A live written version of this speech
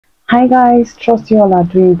Hi guys, trust you all are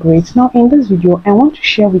doing great. Now in this video I want to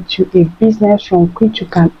share with you a business from which you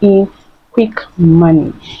can earn quick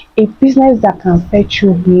money, a business that can fetch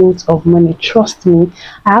you loads of money. Trust me,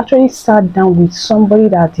 I actually sat down with somebody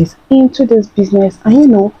that is into this business,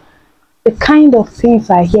 and the kind of things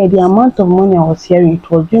I hear, the amount of money I was hearing, it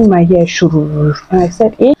was doing my hair shuru. And I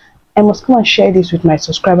said, I must come and share this with my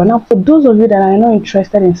subscriber. Now, for those of you that are not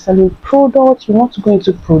interested in selling products, you want to go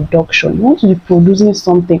into production, you want to be producing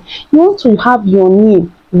something, you want to have your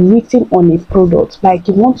name written on a product, like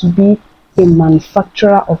you want to be a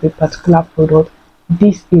manufacturer of a particular product,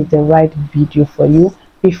 this is the right video for you.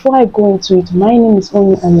 Before I go into it, my name is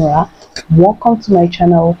Oni Anora. Welcome to my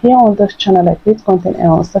channel. Here on this channel I create content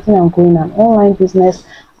around starting and growing an online business.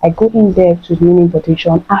 I go in depth with meaning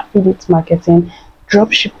potential, affiliate marketing, drop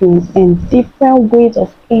shipping, and different ways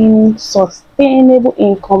of earning sustainable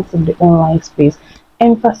income from the online space.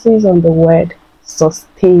 Emphasis on the word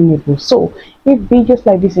sustainable. So if videos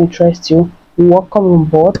like this interest you, welcome on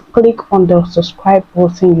board. Click on the subscribe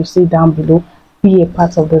button you see down below. Be a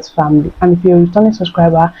part of this family. And if you're a returning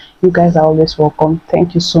subscriber, you guys are always welcome.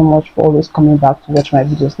 Thank you so much for always coming back to watch my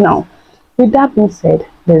videos. Now, with that being said,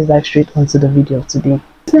 let's dive straight onto the video of today.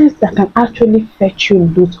 Business that can actually fetch you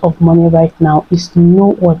loads of money right now is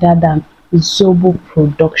no other than Zobo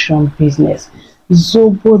production business.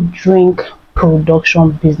 Zobo drink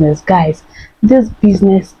production business. Guys, this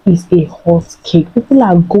business is a hot cake. People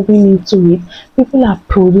are going into it. People are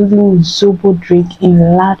producing Zobo drink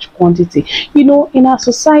in large quantity. In our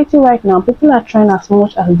society right now, people are trying as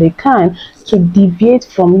much as they can to deviate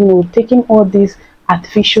from taking all these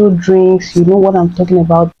artificial drinks. You know what I'm talking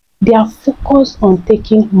about. They are focused on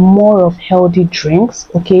taking more of healthy drinks,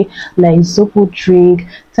 okay, like Zobo drink,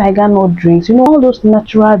 tiger nut drinks, all those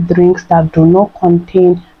natural drinks that do not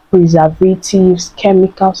contain preservatives,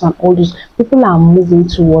 chemicals, and all those. People are moving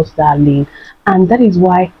towards that lane, and that is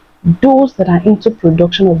why those that are into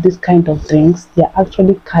production of this kind of drinks, they are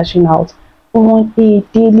actually cashing out on a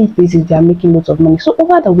daily basis. They are making lots of money. So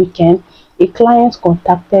over the weekend, a client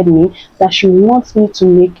contacted me that she wants me to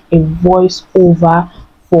make a voiceover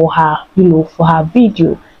for her, for her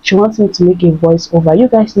video. She wants me to make a voiceover. You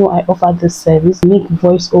guys know I offer this service, make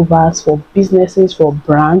voiceovers for businesses, for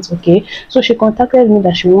brands, okay? So she contacted me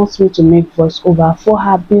that she wants me to make voiceover for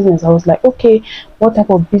her business. I was like, okay, what type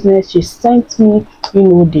of business? She sent me,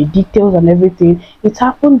 the details and everything. It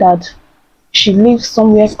happened that she lives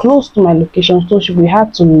somewhere close to my location, so we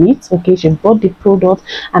had to meet. Okay, she bought the product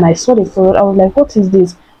and I saw the product. I was like, what is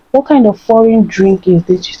this? What kind of foreign drink is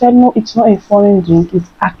this? She said, no, it's not a foreign drink, it's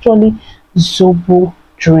actually Zobo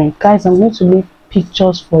drink. Guys, I'm going to leave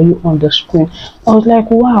pictures for you on the screen. I was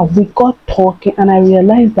like, wow, we got talking, and I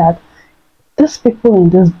realized that these people in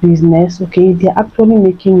this business, okay, they're actually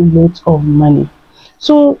making loads of money.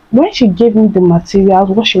 So when she gave me the materials,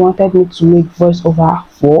 what she wanted me to make voiceover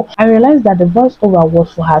for, I realized that the voiceover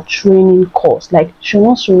was for her training course. Like, she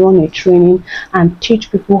wants to run a training and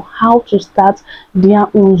teach people how to start their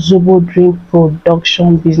own Zobo drink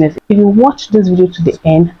production business. If you watch this video to the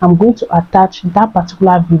end, I'm going to attach that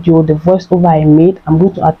particular video, the voiceover I made. I'm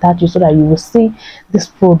going to attach it so that you will see this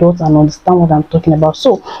product and understand what I'm talking about.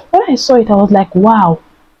 So when I saw it, I was like, wow,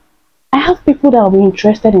 I have people that will be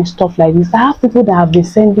interested in stuff like this. I have people that have been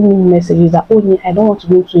sending me messages that, oh, I don't want to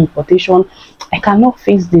go into importation. I cannot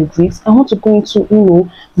face the risks. I want to go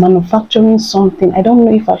into, manufacturing something. I don't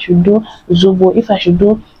know if I should do Zobo, if I should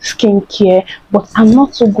do skincare, but I'm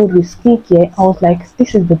not so good with skincare. I was like,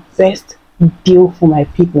 this is the best deal for my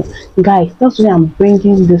people. Guys, that's why I'm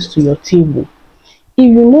bringing this to your table. If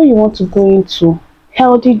you know you want to go into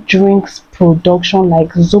healthy drinks production like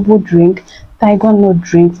Zobo drink, tiger nut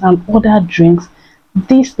drinks, and other drinks,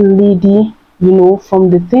 this lady,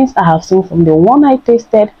 from the things I have seen, from the one I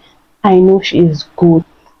tasted, I know she is good.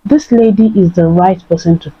 This lady is the right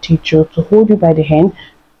person to teach you, to hold you by the hand,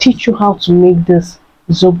 teach you how to make this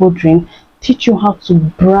Zobo drink, teach you how to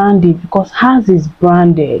brand it, because hers is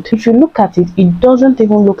branded. If you look at it, it doesn't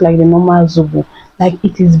even look like the normal Zobo. Like,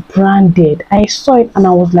 it is branded. I saw it and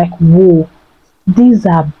I was like, whoa, these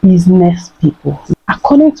are business people.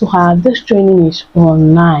 According to her, this training is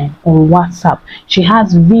online on WhatsApp. She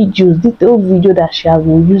has videos, detailed video that she has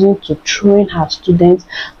been using to train her students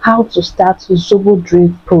how to start Zobo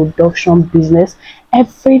drink production business.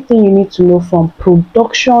 Everything you need to know, from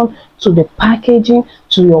production to the packaging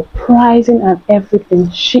to your pricing and everything,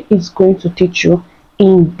 she is going to teach you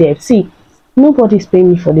in depth. See, nobody is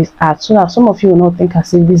paying me for this ad, so that some of you will not think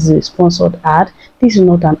as if this is a sponsored ad. This is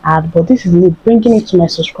not an ad, but this is me bringing it to my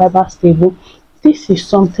subscribers table. This is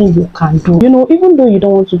something you can do. Even though you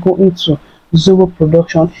don't want to go into Zobo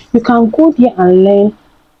production, you can go there and learn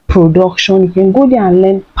production, you can go there and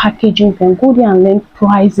learn packaging, you can go there and learn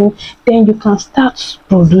pricing, then you can start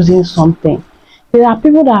producing something. There are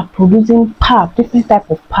people that are producing pap, different type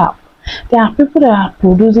of pap. There are people that are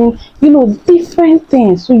producing, different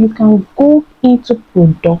things. So you can go into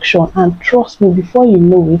production, and trust me, before you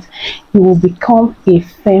know it, you will become a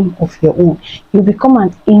firm of your own. You become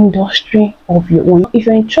an industry of your own. If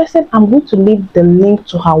you're interested, I'm going to leave the link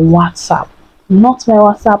to her WhatsApp. Not my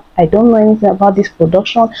WhatsApp. I don't know anything about this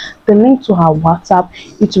production. The link to her WhatsApp,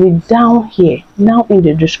 it will be down here, now in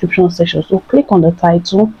the description section. So click on the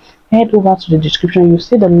title, head over to the description, you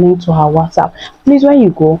see the link to her WhatsApp. Please, when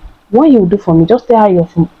you go, what you do for me, just tell her you're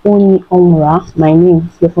from Oni Onwura, my name,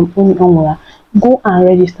 you're from Oni Onwura. Go and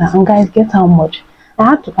register, and guys, get how much.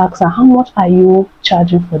 I had to ask her, how much are you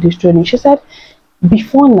charging for this training? She said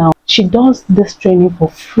before now she does this training for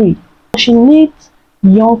free. She needs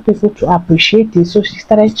young people to appreciate it, so she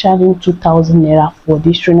started charging 2,000 naira for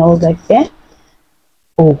this training. I was like,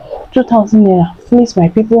 oh, 2,000 naira, please, my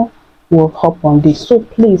people will hop on this. So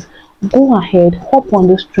please go ahead, hop on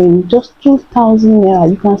this training. Just 2,000 naira,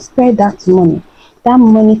 you can spare that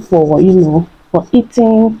money for for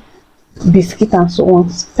eating biscuit and so on.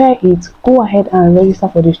 Spare it, go ahead and register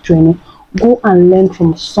for this training. Go and learn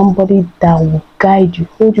from somebody that will guide you,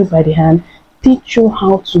 hold you by the hand, teach you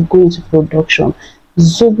how to go into production,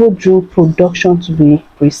 Zobo drink production to be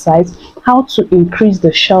precise, how to increase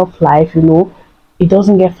the shelf life. It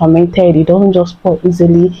doesn't get fermented, it doesn't just spoil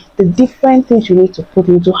easily. The different things you need to put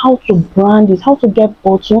into, how to brand it, how to get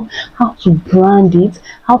bottle, how to brand it,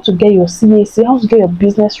 how to get your CAC, how to get your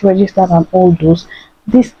business registered, and all those.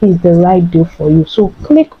 This is the right deal for you. So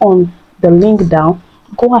click on the link down,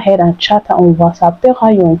 go ahead and chat her on WhatsApp, tell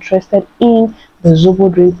her you're interested in the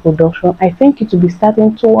Zobo drink production. I think it will be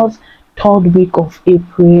starting towards 3rd week of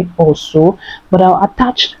April or so, but I'll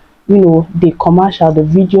attach the commercial, the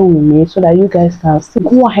video we made, so that you guys can see.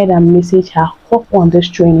 Go ahead and message her, hop on this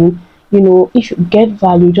training. If you get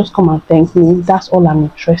value, just come and thank me. That's all I'm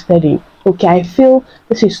interested in. Okay, I feel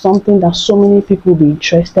this is something that so many people will be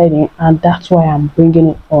interested in, and that's why I'm bringing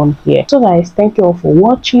it on here. So guys, thank you all for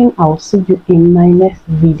watching. I'll see you in my next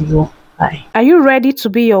video. Bye. Are you ready to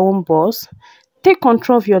be your own boss? Take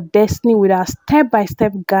control of your destiny with our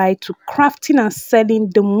step-by-step guide to crafting and selling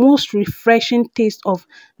the most refreshing taste of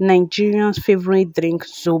Nigerians' favorite drink,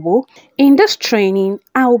 Zobo. In this training,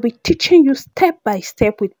 I will be teaching you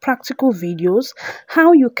step-by-step with practical videos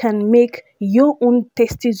how you can make your own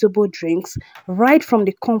tasty Zobo drinks right from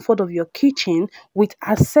the comfort of your kitchen with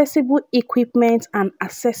accessible equipment and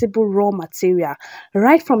accessible raw material.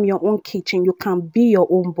 Right from your own kitchen, you can be your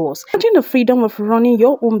own boss. Imagine the freedom of running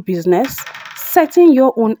your own business, setting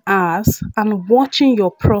your own hours, and watching your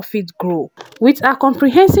profit grow. With our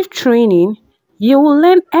comprehensive training, you will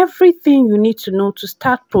learn everything you need to know to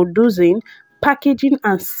start producing, packaging,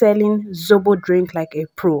 and selling Zobo drink like a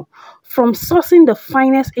pro. From sourcing the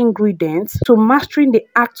finest ingredients to mastering the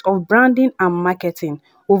act of branding and marketing,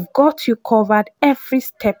 we've got you covered every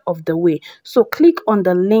step of the way. So click on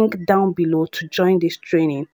the link down below to join this training.